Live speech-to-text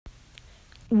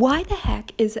Why the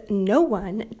heck is no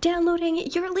one downloading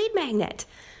your lead magnet?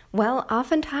 Well,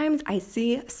 oftentimes I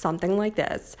see something like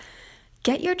this.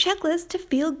 Get your checklist to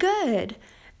feel good.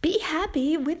 Be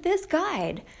happy with this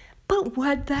guide. But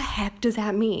what the heck does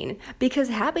that mean? Because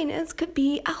happiness could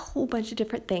be a whole bunch of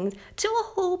different things to a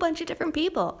whole bunch of different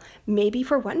people. Maybe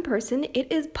for one person,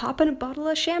 it is popping a bottle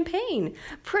of champagne.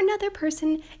 For another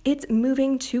person, it's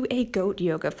moving to a goat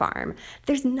yoga farm.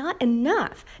 There's not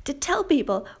enough to tell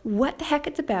people what the heck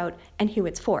it's about and who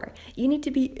it's for. You need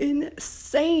to be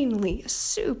insanely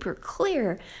super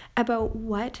clear about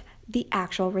what the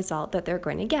actual result that they're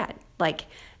going to get. Like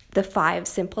the 5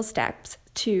 simple steps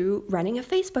to running a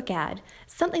Facebook ad.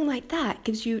 Something like that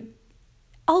gives you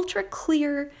ultra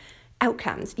clear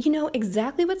outcomes. You know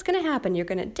exactly what's going to happen. You're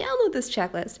going to download this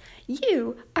checklist.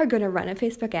 You are going to run a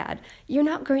Facebook ad. You're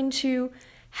not going to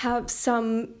have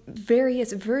some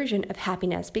various version of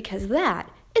happiness because that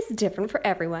is different for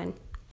everyone.